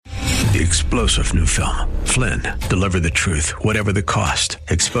the explosive new film, Flynn, Deliver the Truth, Whatever the Cost,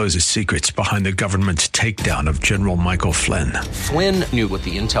 exposes secrets behind the government's takedown of General Michael Flynn. Flynn knew what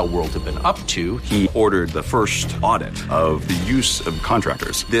the intel world had been up to. He ordered the first audit of the use of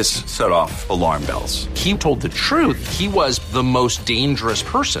contractors. This set off alarm bells. He told the truth. He was the most dangerous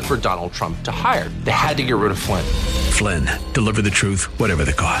person for Donald Trump to hire. They had to get rid of Flynn. Flynn, Deliver the Truth, Whatever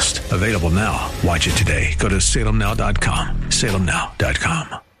the Cost. Available now. Watch it today. Go to salemnow.com.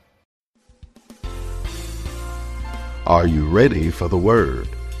 salemnow.com. Are you ready for the word?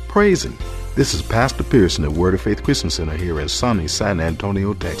 Praise Him. This is Pastor Pearson at Word of Faith Christian Center here in sunny San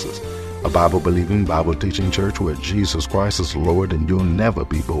Antonio, Texas. A Bible-believing, Bible-teaching church where Jesus Christ is Lord and you'll never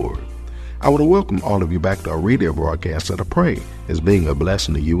be bored. I want to welcome all of you back to our radio broadcast that I pray is being a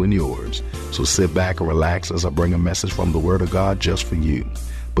blessing to you and yours. So sit back and relax as I bring a message from the Word of God just for you.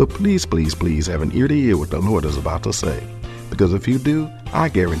 But please, please, please have an ear to hear what the Lord is about to say. Because if you do, I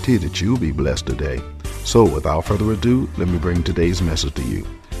guarantee that you'll be blessed today. So without further ado, let me bring today's message to you.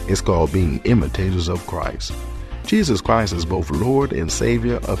 It's called Being Imitators of Christ. Jesus Christ is both Lord and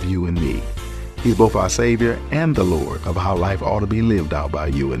Savior of you and me. He's both our Savior and the Lord of how life ought to be lived out by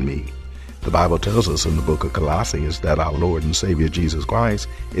you and me. The Bible tells us in the book of Colossians that our Lord and Savior Jesus Christ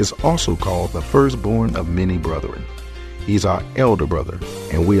is also called the firstborn of many brethren. He's our elder brother,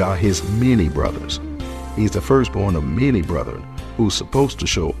 and we are his many brothers. He's the firstborn of many brethren who's supposed to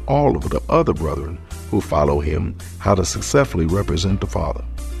show all of the other brethren who follow him how to successfully represent the Father.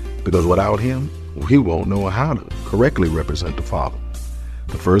 Because without him, we won't know how to correctly represent the Father.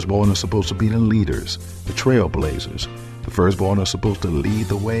 The firstborn are supposed to be the leaders, the trailblazers. The firstborn are supposed to lead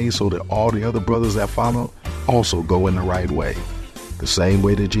the way so that all the other brothers that follow also go in the right way. The same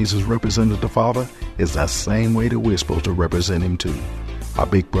way that Jesus represented the Father is the same way that we're supposed to represent him too. Our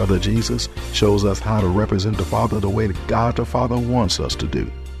big brother Jesus shows us how to represent the Father the way that God the Father wants us to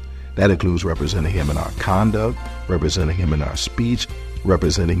do. That includes representing him in our conduct, representing him in our speech,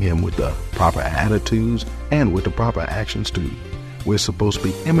 representing him with the proper attitudes and with the proper actions too. We're supposed to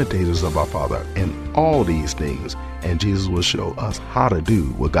be imitators of our Father in all these things, and Jesus will show us how to do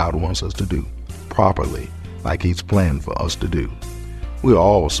what God wants us to do properly, like he's planned for us to do. We're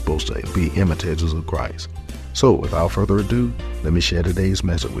all supposed to be imitators of Christ. So without further ado, let me share today's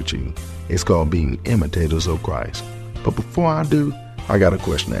message with you. It's called Being Imitators of Christ. But before I do, I got a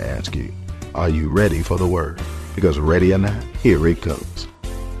question to ask you. Are you ready for the word? Because ready or not, here it comes.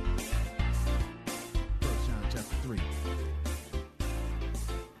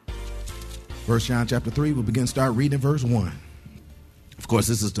 1 John chapter 3, we'll start reading verse 1. Of course,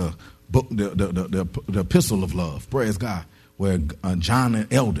 this is the book, the epistle of love, praise God, where John the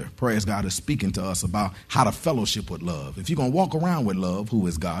elder, praise God, is speaking to us about how to fellowship with love. If you're going to walk around with love, who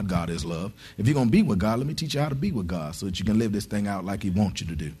is God? God is love. If you're going to be with God, let me teach you how to be with God so that you can live this thing out like he wants you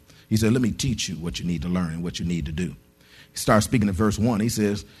to do. He said, let me teach you what you need to learn and what you need to do. He starts speaking in verse 1. He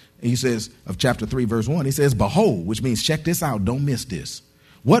says of chapter 3, verse 1, he says, behold, which means check this out, don't miss this.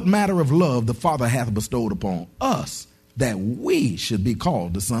 What matter of love the Father hath bestowed upon us, that we should be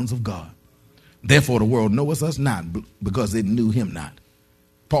called the sons of God. Therefore the world knoweth us not, because it knew him not.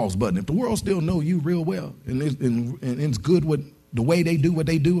 Pause button. If the world still know you real well, and it's good with the way they do what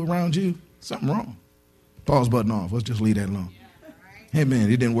they do around you, something wrong. Pause button off. Let's just leave that alone. Hey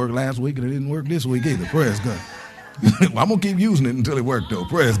man, it didn't work last week and it didn't work this week either. Praise God. I'm going to keep using it until it worked though.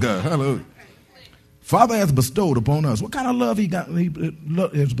 Praise God. Hallelujah. Father has bestowed upon us. What kind of love he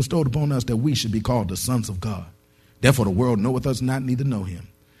has bestowed upon us that we should be called the sons of God. Therefore the world knoweth us not, neither know him.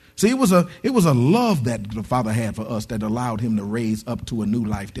 See, it was a love that the Father had for us that allowed him to raise up to a new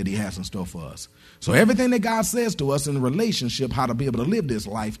life that he has in store for us. So everything that God says to us in the relationship, how to be able to live this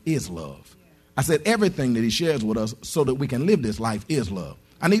life, is love. I said everything that he shares with us so that we can live this life is love.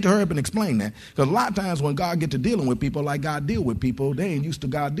 I need to hurry up and explain that, because a lot of times when God get to dealing with people like God deal with people, they ain't used to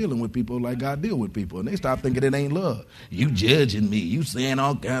God dealing with people like God deal with people, and they start thinking it ain't love. You judging me, you saying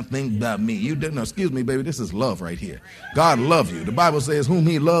all kinds of things about me. You didn't. Excuse me, baby, this is love right here. God love you. The Bible says, whom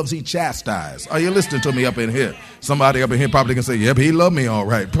he loves, he chastises. Are you listening to me up in here? Somebody up in here probably can say, yep, he love me all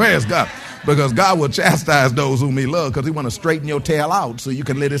right. Praise God. Because God will chastise those whom he loves, because he want to straighten your tail out so you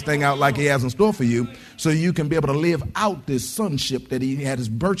can live this thing out like he has in store for you, so you can be able to live out this sonship that he had his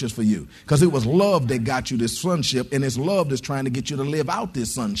purchase for you. Because it was love that got you this sonship, and it's love that's trying to get you to live out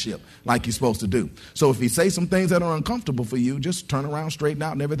this sonship like you're supposed to do. So if he say some things that are uncomfortable for you, just turn around, straighten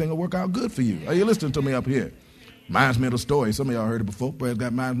out, and everything will work out good for you. Are you listening to me up here? Reminds me of the story. Some of y'all heard it before. Praise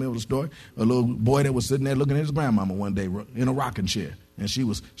God, reminds me of the story. A little boy that was sitting there looking at his grandmama one day in a rocking chair. And she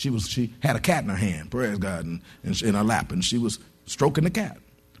had a cat in her hand, praise God, and in her lap, and she was stroking the cat.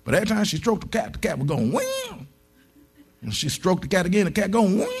 But every time she stroked the cat was going, wham. And she stroked the cat again. The cat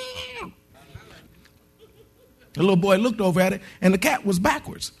going, wham. The little boy looked over at it, and the cat was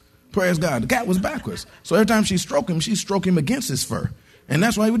backwards. Praise God. The cat was backwards. So every time she stroked him against his fur. And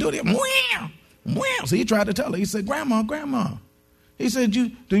that's why he would do it. Wham, wham. So he tried to tell her. He said, Grandma. He said,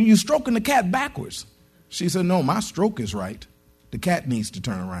 you stroking the cat backwards. She said, no, my stroke is right. The cat needs to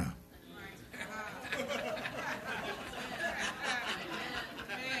turn around.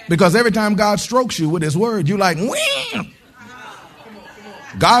 Because every time God strokes you with his word, you like, wham.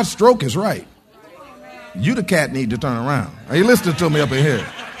 God's stroke is right. You, the cat, need to turn around. Are you listening to me up in here?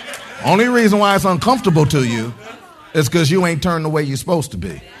 Only reason why it's uncomfortable to you is because you ain't turned the way you're supposed to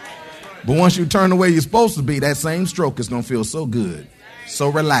be. But once you turn the way you're supposed to be, that same stroke is going to feel so good, so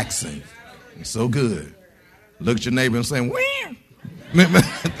relaxing, so good. Look at your neighbor and say, wham.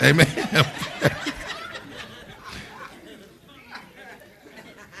 Amen.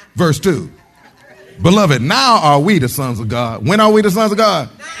 Verse 2. Beloved, now are we the sons of God. When are we the sons of God?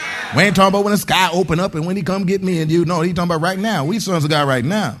 We ain't talking about when the sky open up and when he come get me and you. No, he's talking about right now. We sons of God right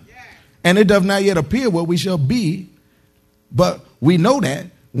now. And it does not yet appear what we shall be. But we know that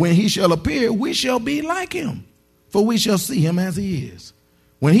when he shall appear, we shall be like him. For we shall see him as he is.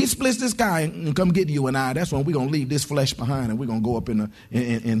 When he splits the sky and come get you and I, that's when we're going to leave this flesh behind and we're going to go up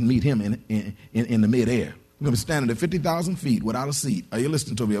and meet him in the midair. We're going to be standing at 50,000 feet without a seat. Are you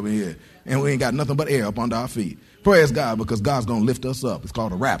listening to me over here? And we ain't got nothing but air up under our feet. Praise God, because God's going to lift us up. It's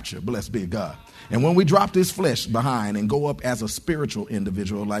called a rapture. Blessed be God. And when we drop this flesh behind and go up as a spiritual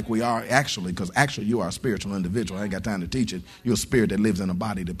individual like we are actually, because actually you are a spiritual individual. I ain't got time to teach it. You're a spirit that lives in a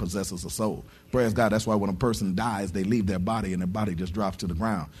body that possesses a soul. Praise God. That's why when a person dies, they leave their body and their body just drops to the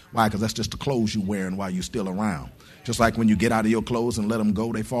ground. Why? Because that's just the clothes you're wearing while you're still around. Just like when you get out of your clothes and let them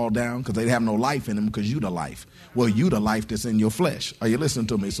go, they fall down because they have no life in them because you the life. Well, you the life that's in your flesh. Are you listening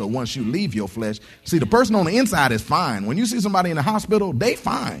to me? So once you leave your flesh, see, the person on the inside is fine. When you see somebody in the hospital, they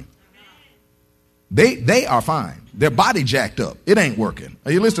fine. They are fine. Their body jacked up. It ain't working.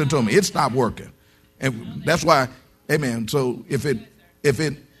 Are you listening to me? It stopped working. And that's why, amen. So if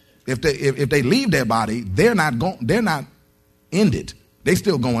they leave their body, they're not ended. They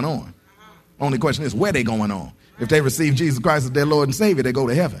still going on. Only question is where they going on. If they receive Jesus Christ as their Lord and Savior, they go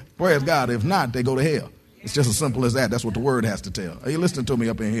to heaven. Praise God. If not, they go to hell. It's just as simple as that. That's what the word has to tell. Are you listening to me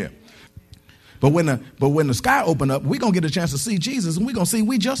up in here? But when the sky open up, we're going to get a chance to see Jesus, and we're going to see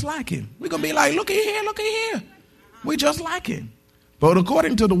we just like him. We're going to be like, look at here. We just like him. But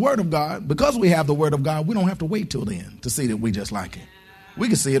according to the word of God, because we have the word of God, we don't have to wait till then to see that we just like him. We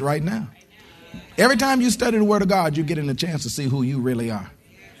can see it right now. Every time you study the word of God, you're getting a chance to see who you really are.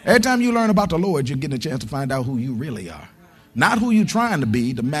 Every time you learn about the Lord, you're getting a chance to find out who you really are. Not who you're trying to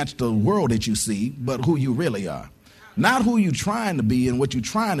be to match the world that you see, but who you really are. Not who you're trying to be and what you're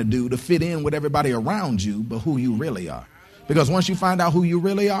trying to do to fit in with everybody around you, but who you really are. Because once you find out who you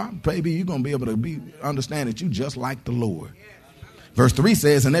really are, baby, you're going to be able to understand that you just like the Lord. Verse 3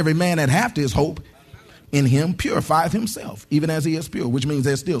 says, and every man that hath his hope in him purifieth himself, even as he is pure, which means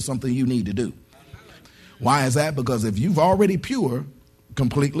there's still something you need to do. Why is that? Because if you've already pure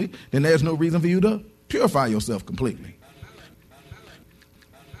completely, then there's no reason for you to purify yourself completely.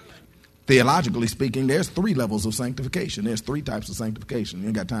 Theologically speaking, there's 3 levels of sanctification. There's 3 types of sanctification. You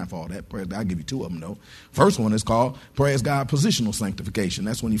ain't got time for all that. I'll give you 2 of them, though. First one is called, praise God, positional sanctification.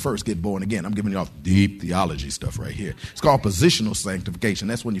 That's when you first get born again. I'm giving you off deep theology stuff right here. It's called positional sanctification.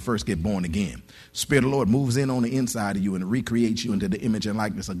 That's when you first get born again. Spirit of the Lord moves in on the inside of you and recreates you into the image and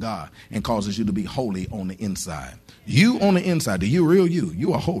likeness of God and causes you to be holy on the inside. You on the inside, the real you,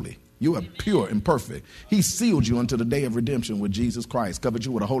 you are holy. You are pure and perfect. He sealed you unto the day of redemption with Jesus Christ, covered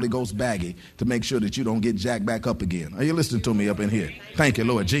you with a Holy Ghost baggie to make sure that you don't get jacked back up again. Are you listening to me up in here? Thank you,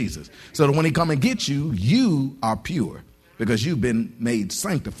 Lord Jesus. So that when he come and get you, you are pure because you've been made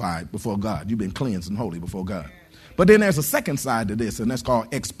sanctified before God. You've been cleansed and holy before God. But then there's a second side to this, and that's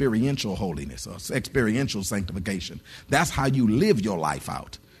called experiential holiness or experiential sanctification. That's how you live your life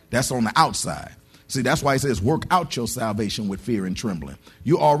out. That's on the outside. See, that's why he says, work out your salvation with fear and trembling.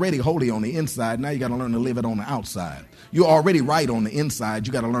 You're already holy on the inside. Now you got to learn to live it on the outside. You're already right on the inside.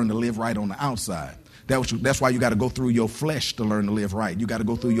 You got to learn to live right on the outside. That's why you got to go through your flesh to learn to live right. You got to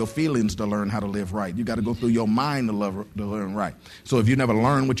go through your feelings to learn how to live right. You got to go through your mind to learn right. So if you never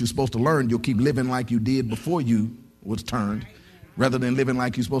learn what you're supposed to learn, you'll keep living like you did before you was turned, rather than living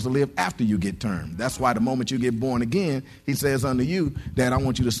like you're supposed to live after you get termed. That's why the moment you get born again, he says unto you that I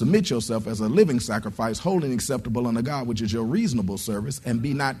want you to submit yourself as a living sacrifice, holy and acceptable unto God, which is your reasonable service, and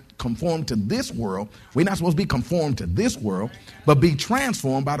be not conformed to this world. We're not supposed to be conformed to this world, but be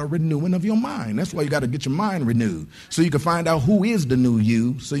transformed by the renewing of your mind. That's why you got to get your mind renewed, so you can find out who is the new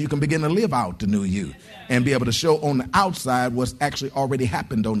you, so you can begin to live out the new you and be able to show on the outside what's actually already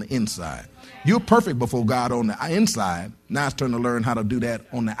happened on the inside. You're perfect before God on the inside. Now it's turn to learn how to do that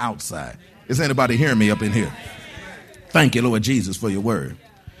on the outside. Is anybody hearing me up in here? Thank you, Lord Jesus, for your word.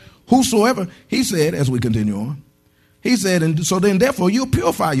 Whosoever, he said, as we continue on, he said, and so then therefore you'll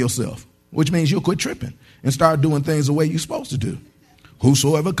purify yourself, which means you'll quit tripping and start doing things the way you're supposed to do.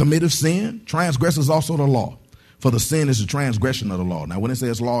 Whosoever committeth sin transgresses also the law. For the sin is the transgression of the law. Now, when it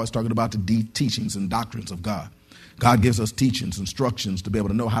says law, it's talking about the teachings and doctrines of God. God gives us teachings, instructions to be able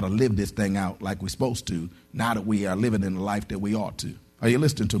to know how to live this thing out like we're supposed to, now that we are living in the life that we ought to. Are you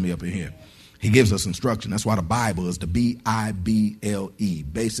listening to me up in here? He gives us instruction. That's why the Bible is the Bible,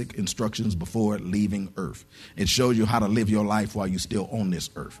 basic instructions before leaving earth. It shows you how to live your life while you're still on this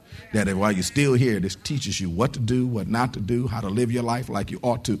earth. That while you're still here, this teaches you what to do, what not to do, how to live your life like you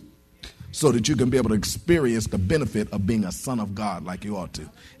ought to, so that you can be able to experience the benefit of being a son of God like you ought to,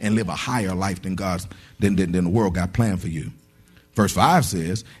 and live a higher life than the world got planned for you. Verse 5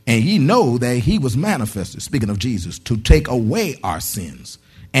 says, and ye know that he was manifested, speaking of Jesus, to take away our sins,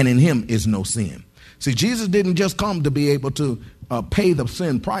 and in him is no sin. See, Jesus didn't just come to be able to pay the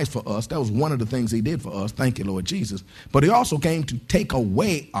sin price for us. That was one of the things he did for us. Thank you, Lord Jesus. But he also came to take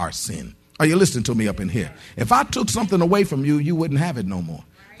away our sin. Are you listening to me up in here? If I took something away from you, you wouldn't have it no more.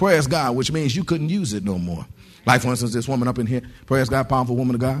 Praise God, which means you couldn't use it no more. Like, for instance, this woman up in here, praise God, powerful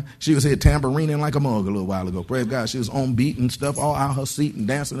woman of God. She was here tamborining like a mug a little while ago. Praise God. She was on beat and stuff, all out her seat and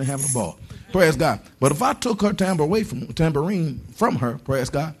dancing and having a ball. Praise God. But if I took her tambourine from her,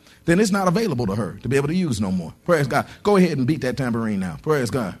 praise God, then it's not available to her to be able to use no more. Praise God. Go ahead and beat that tambourine now. Praise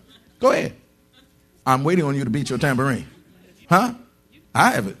God. Go ahead. I'm waiting on you to beat your tambourine. Huh?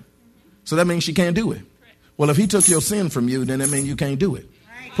 I have it. So that means she can't do it. Well, if he took your sin from you, then that means you can't do it.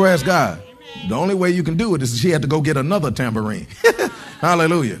 Praise God. The only way you can do it is she had to go get another tambourine.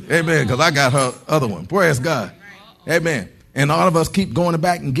 Hallelujah. Amen. Because I got her other one. Praise God. Amen. And all of us keep going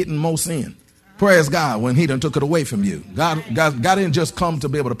back and getting more sin. Praise God when he done took it away from you. God didn't just come to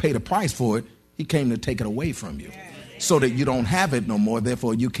be able to pay the price for it. He came to take it away from you so that you don't have it no more.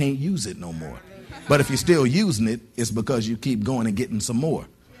 Therefore, you can't use it no more. But if you're still using it, it's because you keep going and getting some more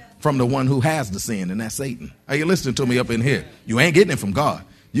from the one who has the sin, and that's Satan. Are you listening to me up in here? You ain't getting it from God.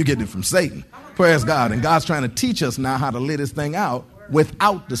 You're getting it from Satan. Praise God. And God's trying to teach us now how to live this thing out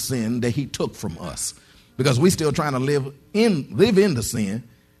without the sin that he took from us. Because we're still trying to live in the sin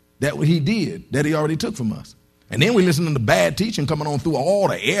that he did, that he already took from us. And then we listen to bad teaching coming on through all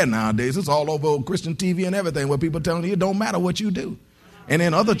the air nowadays. It's all over Christian TV and everything where people telling you it don't matter what you do. And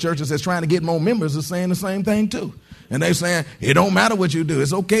then other churches that's trying to get more members are saying the same thing too. And they're saying, it don't matter what you do.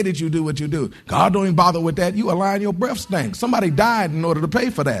 It's okay that you do what you do. God don't even bother with that. You align your breath stink. Somebody died in order to pay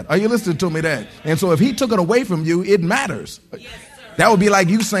for that. Are you listening to me that? And so if he took it away from you, it matters. Yes, that would be like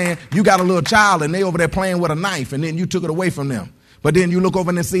you saying you got a little child and they over there playing with a knife and then you took it away from them. But then you look over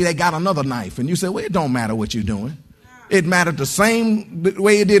and see they got another knife and you say, well, it don't matter what you're doing. It mattered the same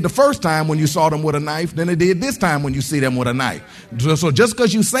way it did the first time when you saw them with a knife than it did this time when you see them with a knife. So just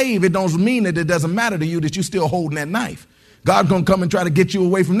because you save, it don't mean that it doesn't matter to you that you're still holding that knife. God's going to come and try to get you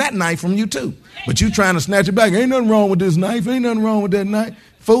away from that knife from you too. But you trying to snatch it back. Ain't nothing wrong with this knife. Ain't nothing wrong with that knife.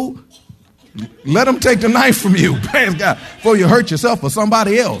 Fool, let them take the knife from you. Praise God. Before you hurt yourself or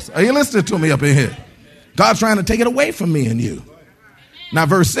somebody else. Are you listening to me up in here? God's trying to take it away from me and you. Now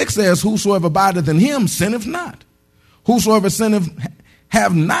verse 6 says, whosoever abideth in him sinneth not. Whosoever sinneth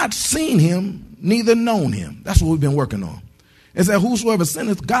have not seen him, neither known him. That's what we've been working on. It said, whosoever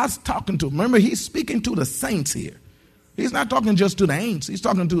sinneth, God's talking to. Remember, he's speaking to the saints here. He's not talking just to the ain'ts. He's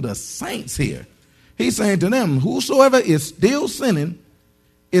talking to the saints here. He's saying to them, whosoever is still sinning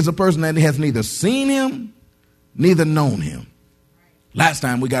is a person that has neither seen him, neither known him. Last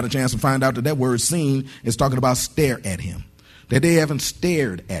time we got a chance to find out that word seen is talking about stare at him. That they haven't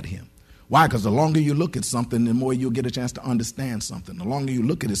stared at him. Why? Because the longer you look at something, the more you'll get a chance to understand something. The longer you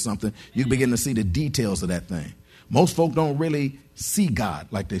look at something, you begin to see the details of that thing. Most folk don't really see God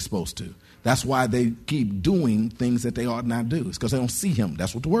like they're supposed to. That's why they keep doing things that they ought not do. It's because they don't see him.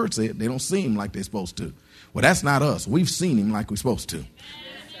 That's what the word said. They don't see him like they're supposed to. Well, that's not us. We've seen him like we're supposed to.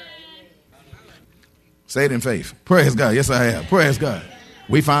 Say it in faith. Praise God. Yes, I have. Praise God.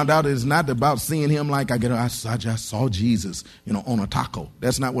 We found out it's not about seeing him like I just saw Jesus, on a taco.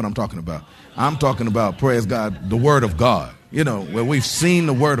 That's not what I'm talking about. I'm talking about, praise God, the word of God. where we've seen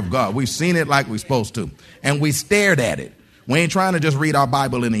the word of God. We've seen it like we're supposed to. And we stared at it. We ain't trying to just read our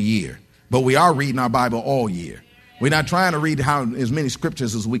Bible in a year, but we are reading our Bible all year. We're not trying to read as many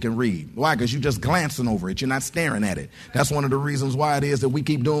scriptures as we can read. Why? Because you're just glancing over it. You're not staring at it. That's one of the reasons why it is that we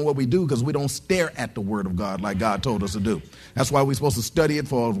keep doing what we do, because we don't stare at the word of God like God told us to do. That's why we're supposed to study it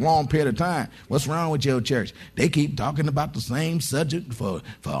for a long period of time. What's wrong with your church? They keep talking about the same subject for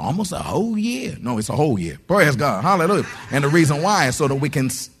almost a whole year. No, it's a whole year. Praise God. Hallelujah. And the reason why is so that we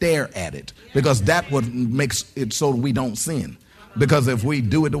can stare at it, because that what makes it so that we don't sin. Because if we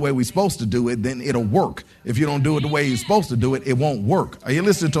do it the way we're supposed to do it, then it'll work. If you don't do it the way you're supposed to do it, it won't work. Are you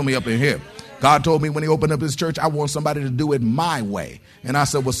listening to me up in here? God told me when he opened up his church, I want somebody to do it my way. And I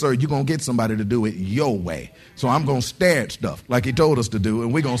said, well, sir, you're going to get somebody to do it your way. So I'm going to stare at stuff like he told us to do.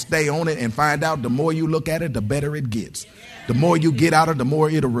 And we're going to stay on it and find out the more you look at it, the better it gets. The more you get out of it, the more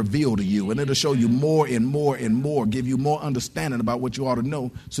it'll reveal to you. And it'll show you more and more and more, give you more understanding about what you ought to know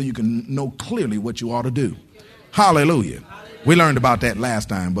so you can know clearly what you ought to do. Hallelujah. We learned about that last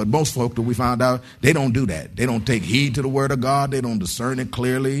time, but most folk that we found out, they don't do that. They don't take heed to the word of God. They don't discern it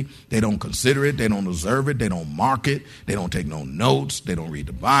clearly. They don't consider it. They don't observe it. They don't mark it. They don't take no notes. They don't read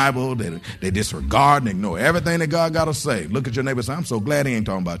the Bible. They disregard and ignore everything that God got to say. Look at your neighbor and say, I'm so glad he ain't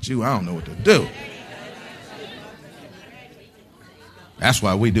talking about you. I don't know what to do. That's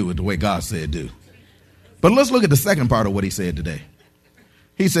why we do it the way God said do. But let's look at the second part of what he said today.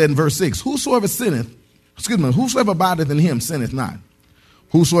 He said in verse 6, whosoever abideth in him sinneth not.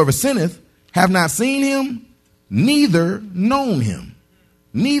 Whosoever sinneth have not seen him, neither known him.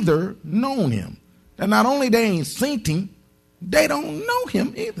 Neither known him. And not only they ain't seen him, they don't know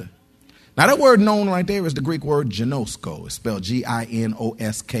him either. Now that word known right there is the Greek word ginosko. It's spelled Ginosko,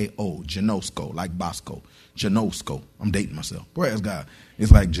 ginosko, like Bosco. Ginosko. I'm dating myself. Praise God.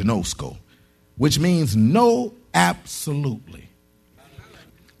 It's like ginosko, which means know absolutely.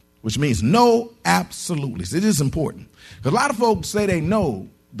 Which means know absolutely. So it is important. Because a lot of folks say they know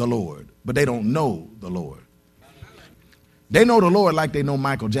the Lord, but they don't know the Lord. They know the Lord like they know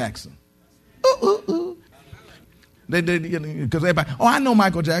Michael Jackson. Because everybody, I know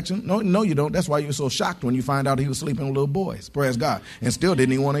Michael Jackson. No, you don't. That's why you're so shocked when you find out he was sleeping with little boys. Praise God. And still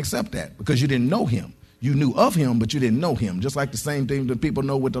didn't even want to accept that because you didn't know him. You knew of him, but you didn't know him. Just like the same thing that people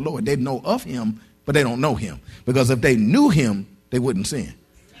know with the Lord. They know of him, but they don't know him. Because if they knew him, they wouldn't sin.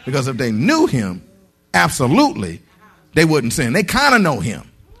 Because if they knew him, absolutely, they wouldn't sin. They kind of know him.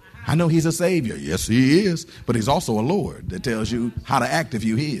 I know he's a savior. Yes, he is. But he's also a Lord that tells you how to act if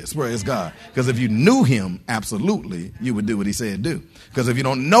you his. Praise God. Because if you knew him, absolutely, you would do what he said do. Because if you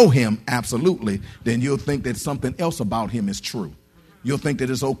don't know him, absolutely, then you'll think that something else about him is true. You'll think that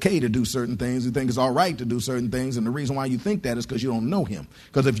it's okay to do certain things. You think it's all right to do certain things. And the reason why you think that is because you don't know him.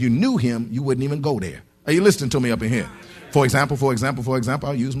 Because if you knew him, you wouldn't even go there. Are you listening to me up in here? For example,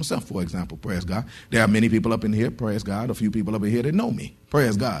 I'll use myself for example, praise God. There are many people up in here, praise God, a few people up in here that know me,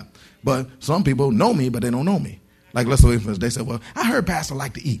 praise God. But some people know me, but they don't know me. Like, let's say, they say, well, I heard Pastor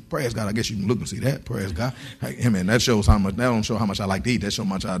like to eat, praise God. I guess you can look and see that, praise God. Hey, man, that shows how much, that don't show how much I like to eat. That shows how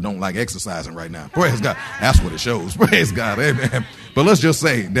much I don't like exercising right now, praise God. That's what it shows, praise God, amen. But let's just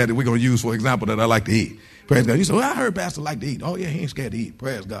say that we're going to use, for example, that I like to eat, praise God. You say, well, I heard Pastor like to eat. Oh, yeah, he ain't scared to eat,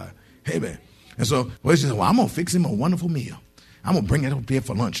 praise God, amen. And so, well, she said, well, I'm going to fix him a wonderful meal. I'm going to bring it up here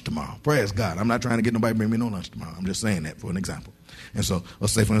for lunch tomorrow. Praise God. I'm not trying to get nobody to bring me no lunch tomorrow. I'm just saying that for an example. And so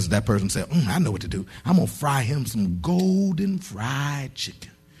let's say, for instance, that person said, I know what to do. I'm going to fry him some golden fried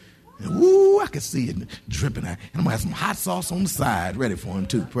chicken. And, ooh, I can see it dripping out. And I'm going to have some hot sauce on the side ready for him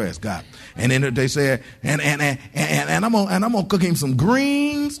too. Praise God. And then they said, and I'm going to cook him some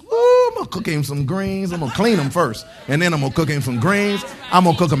greens. Ooh, I'm going to cook him some greens. I'm going to clean them first. And then I'm going to cook him some greens. I'm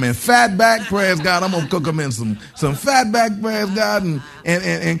going to cook them in fatback, praise God. I'm going to cook them in some fatback, praise God,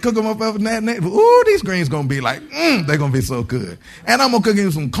 and cook them up in that. Ooh, these greens going to be like, they're going to be so good. And I'm going to cook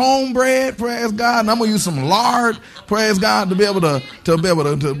him some cornbread, praise God. And I'm going to use some lard, praise God, to be able to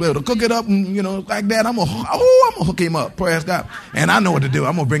cook it up, and, like that. I'm going to hook him up, praise God. And I know what to do.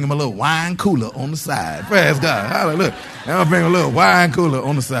 I'm going to bring him a little wine cooler on the side, praise God. Hallelujah. And I'm going to bring a little wine cooler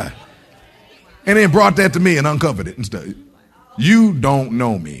on the side. And then brought that to me and uncovered it and stuff. You don't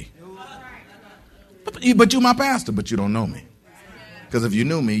know me. But you're my pastor, but you don't know me. Because if you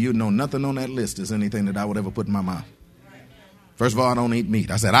knew me, you'd know nothing on that list is anything that I would ever put in my mouth. First of all, I don't eat meat.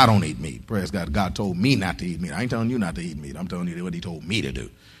 I said I don't eat meat. Praise God. God told me not to eat meat. I ain't telling you not to eat meat. I'm telling you what he told me to do.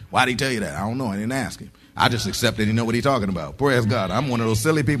 Why did he tell you that? I don't know. I didn't ask him. I just accepted he know what he's talking about. Praise God. I'm one of those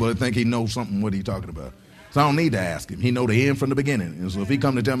silly people that think he knows something what he's talking about. So I don't need to ask him. He know the end from the beginning. And so if he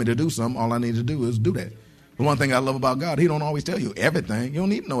come to tell me to do something, all I need to do is do that. The one thing I love about God, he don't always tell you everything. You don't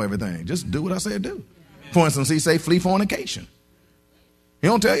need to know everything. Just do what I said do. For instance, he say flee fornication. He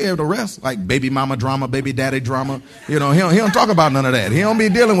don't tell you the rest, like baby mama drama, baby daddy drama. You know, he don't talk about none of that. He don't be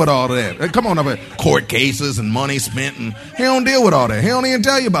dealing with all of that. Come on up here. Court cases and money spent, and he don't deal with all that. He don't even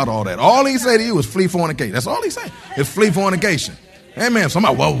tell you about all that. All he say to you is flee fornication. That's all he say. It's flee fornication. Amen.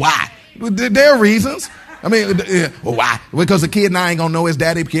 Somebody, well, why? There are reasons. I mean, well, why? Because the kid now ain't going to know his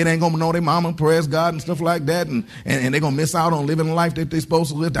daddy. The kid ain't going to know their mama, praise God, and stuff like that. And they're going to miss out on living the life that they're supposed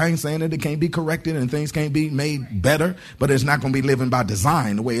to live. I ain't saying that it can't be corrected and things can't be made better, but it's not going to be living by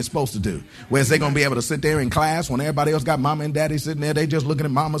design the way it's supposed to do. Whereas they're going to be able to sit there in class when everybody else got mama and daddy sitting there. They just looking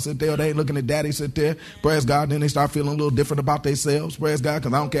at mama sit there. They ain't looking at daddy sit there. Praise God. Then they start feeling a little different about themselves. Praise God.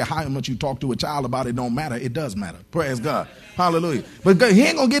 Because I don't care how much you talk to a child about it, don't matter. It does matter. Praise God. Hallelujah. But he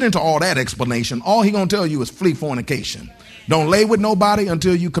ain't going to get into all that explanation. All he going to tell you is flee fornication. Don't lay with nobody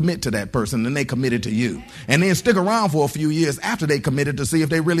until you commit to that person and they committed to you. And then stick around for a few years after they committed to see if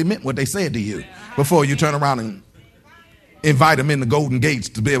they really meant what they said to you before you turn around and invite them in the golden gates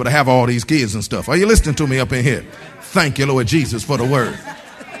to be able to have all these kids and stuff. Are you listening to me up in here? Thank you, Lord Jesus, for the word.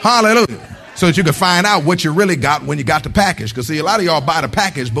 Hallelujah. So that you can find out what you really got when you got the package. Because see, a lot of y'all buy the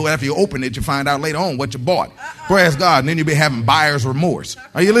package, but after you open it, you find out later on what you bought. Praise God. And then you'll be having buyer's remorse.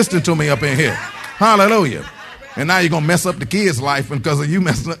 Are you listening to me up in here? Hallelujah. And now you're going to mess up the kid's life because of you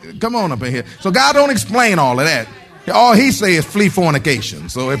messing up. Come on up in here. So God don't explain all of that. All he say is flee fornication.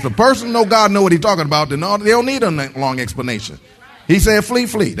 So if the person know God know what he's talking about, then they don't need a long explanation. He said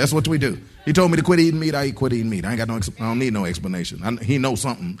flee. That's what we do. He told me to quit eating meat. I quit eating meat. I don't need no explanation. He knows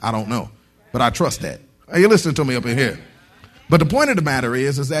something I don't know. But I trust that. Are you listening to me up in here? But the point of the matter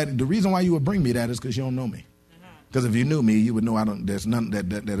is that the reason why you would bring me that is because you don't know me. Because if you knew me, you would know there's nothing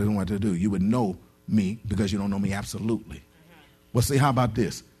that I don't want to do. You would know me because you don't know me absolutely. Well, see, how about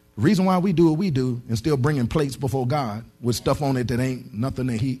this? The reason why we do what we do and still bringing plates before God with stuff on it that ain't nothing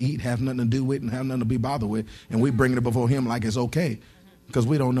that he eat, have nothing to do with, and have nothing to be bothered with, and we bringing it before him like it's okay because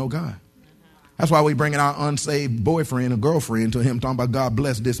we don't know God. That's why we bringing our unsaved boyfriend or girlfriend to him talking about God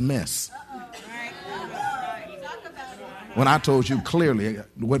bless this mess. When I told you clearly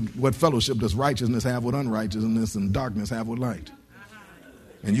what fellowship does righteousness have with unrighteousness and darkness have with light.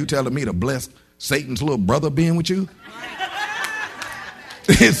 And you telling me to bless Satan's little brother being with you?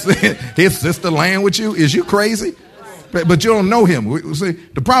 His sister laying with you? Is you crazy? But you don't know him. See,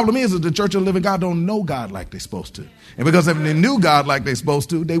 the problem is that the Church of the Living God don't know God like they're supposed to. And because if they knew God like they're supposed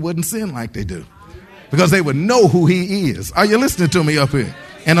to, they wouldn't sin like they do. Because they would know who he is. Are you listening to me up here?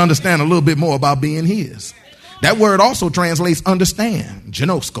 And understand a little bit more about being his. That word also translates understand,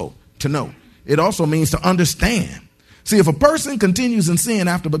 ginosko, to know. It also means to understand. See, if a person continues in sin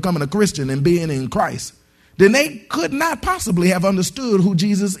after becoming a Christian and being in Christ, then they could not possibly have understood who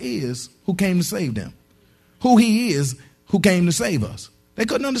Jesus is, who came to save them. Who he is, who came to save us. They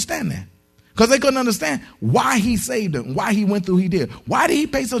couldn't understand that. Because they couldn't understand why he saved them, why he went through he did. Why did he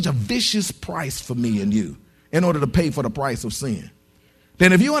pay such a vicious price for me and you in order to pay for the price of sin?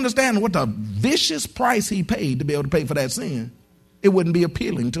 Then if you understand what the vicious price he paid to be able to pay for that sin, it wouldn't be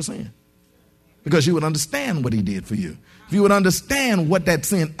appealing to sin. Because you would understand what he did for you. If you would understand what that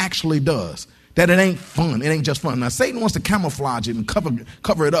sin actually does, that it ain't fun. It ain't just fun. Now, Satan wants to camouflage it and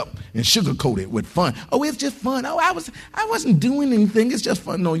cover it up and sugarcoat it with fun. Oh, it's just fun. Oh, I wasn't doing anything. It's just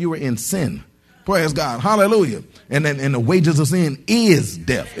fun. No, you were in sin. Praise God. Hallelujah. And the wages of sin is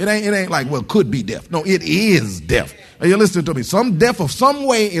death. It ain't like, well, could be death. No, it is death. Are you listening to me? Some death of some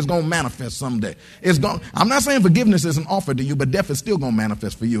way is going to manifest someday. I'm not saying forgiveness isn't offered to you, but death is still going to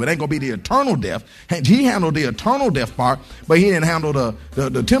manifest for you. It ain't going to be the eternal death. He handled the eternal death part, but he didn't handle the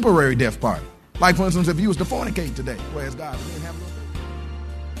temporary death part. Like, for instance, if you was to fornicate today, praise God, he didn't have no.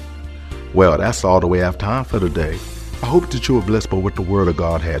 Well, that's all the way I have time for today. I hope that you were blessed by what the Word of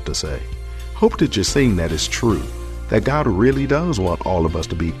God had to say. Hope that you're seeing that it's true, that God really does want all of us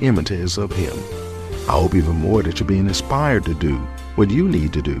to be imitators of him. I hope even more that you're being inspired to do what you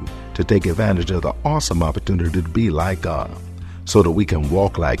need to do to take advantage of the awesome opportunity to be like God, so that we can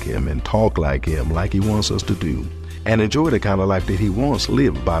walk like him and talk like him, like he wants us to do, and enjoy the kind of life that he wants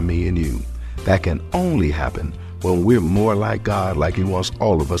lived by me and you. That can only happen when we're more like God, like he wants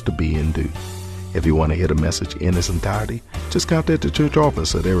all of us to be and do. If you want to hear the message in its entirety, just contact the church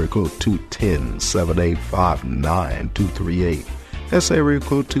office at area code 210-785-9238. That's area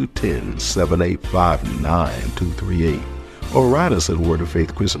code 210-785-9238. Or write us at Word of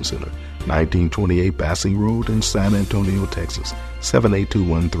Faith Christian Center, 1928 Bassing Road in San Antonio, Texas,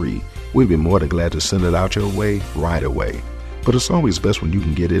 78213. We'd be more than glad to send it out your way right away. But it's always best when you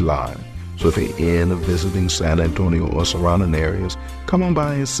can get it live. So if you're in or visiting San Antonio or surrounding areas, come on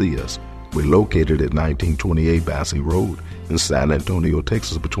by and see us. We're located at 1928 Basse Road in San Antonio,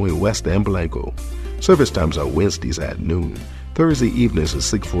 Texas, between West and Blanco. Service times are Wednesdays at noon, Thursday evenings at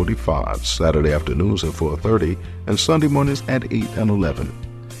 6:45, Saturday afternoons at 4:30, and Sunday mornings at 8 and 11.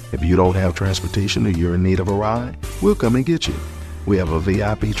 If you don't have transportation or you're in need of a ride, we'll come and get you. We have a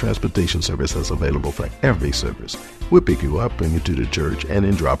VIP transportation service that's available for every service. We'll pick you up, bring you to the church, and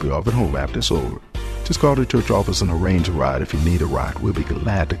then drop you off at home after it's over. Just call the church office and arrange a ride. If you need a ride, we'll be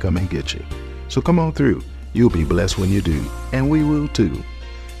glad to come and get you. So come on through. You'll be blessed when you do, and we will too.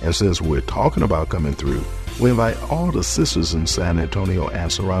 And since we're talking about coming through, we invite all the sisters in San Antonio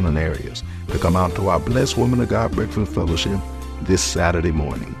and surrounding areas to come out to our Blessed Women of God Breakfast Fellowship this Saturday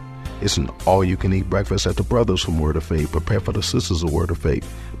morning. It's an all-you-can-eat breakfast at the Brothers from Word of Faith. Prepare for the Sisters of Word of Faith.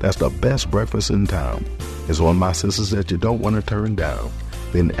 That's the best breakfast in town. It's on my sisters that you don't want to turn down.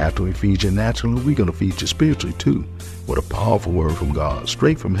 Then after we feed you naturally, we're going to feed you spiritually too, with a powerful word from God,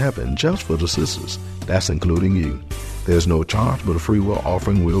 straight from heaven, just for the sisters. That's including you. There's no charge, but a free will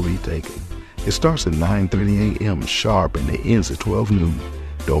offering will be taken. It starts at 9:30 a.m. sharp and it ends at 12 noon.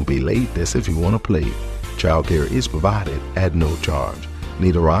 Don't be late. That's if you want to play. Childcare is provided at no charge.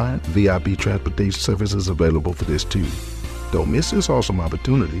 Need a ride? VIP transportation service is available for this too. Don't miss this awesome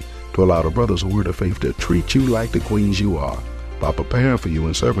opportunity to allow the Brothers of Word of Faith to treat you like the queens you are by preparing for you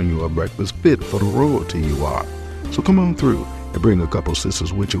and serving you a breakfast fit for the royalty you are. So come on through and bring a couple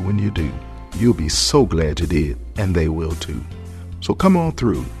sisters with you when you do. You'll be so glad you did, and they will too. So come on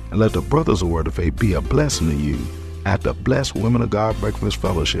through and let the Brothers of Word of Faith be a blessing to you at the Blessed Women of God Breakfast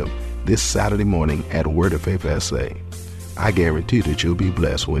Fellowship this Saturday morning at Word of Faith SA. I guarantee that you'll be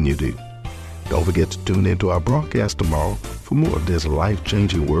blessed when you do. Don't forget to tune into our broadcast tomorrow for more of this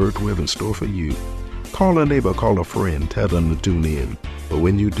life-changing word we have in store for you. Call a neighbor, call a friend, tell them to tune in. But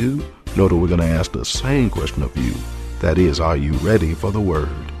when you do, know that we're going to ask the same question of you. That is, are you ready for the word?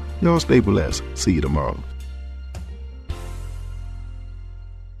 Y'all stay blessed. See you tomorrow.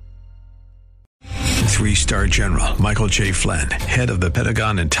 Three-star General Michael J. Flynn, head of the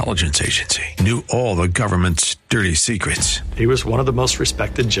Pentagon Intelligence Agency, knew all the government's dirty secrets. He was one of the most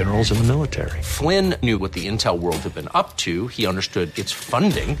respected generals in the military. Flynn knew what the intel world had been up to. He understood its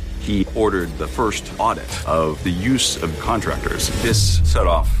funding. He ordered the first audit of the use of contractors. This set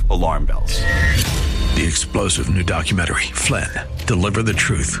off alarm bells. The explosive new documentary, Flynn, Deliver the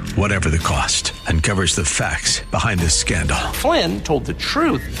Truth, Whatever the Cost, uncovers the facts behind this scandal. Flynn told the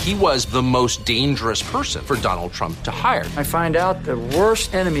truth. He was the most dangerous person for Donald Trump to hire. I find out the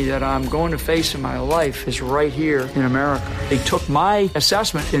worst enemy that I'm going to face in my life is right here in America. They took my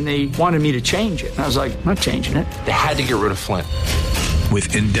assessment and they wanted me to change it. And I was like, I'm not changing it. They had to get rid of Flynn.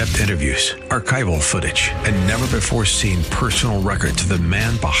 With in-depth interviews, archival footage, and never-before-seen personal records of the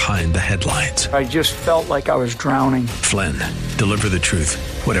man behind the headlines. I just felt like I was drowning. Flynn, Deliver the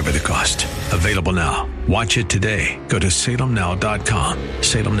Truth, Whatever the Cost. Available now. Watch it today. Go to salemnow.com.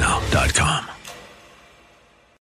 salemnow.com.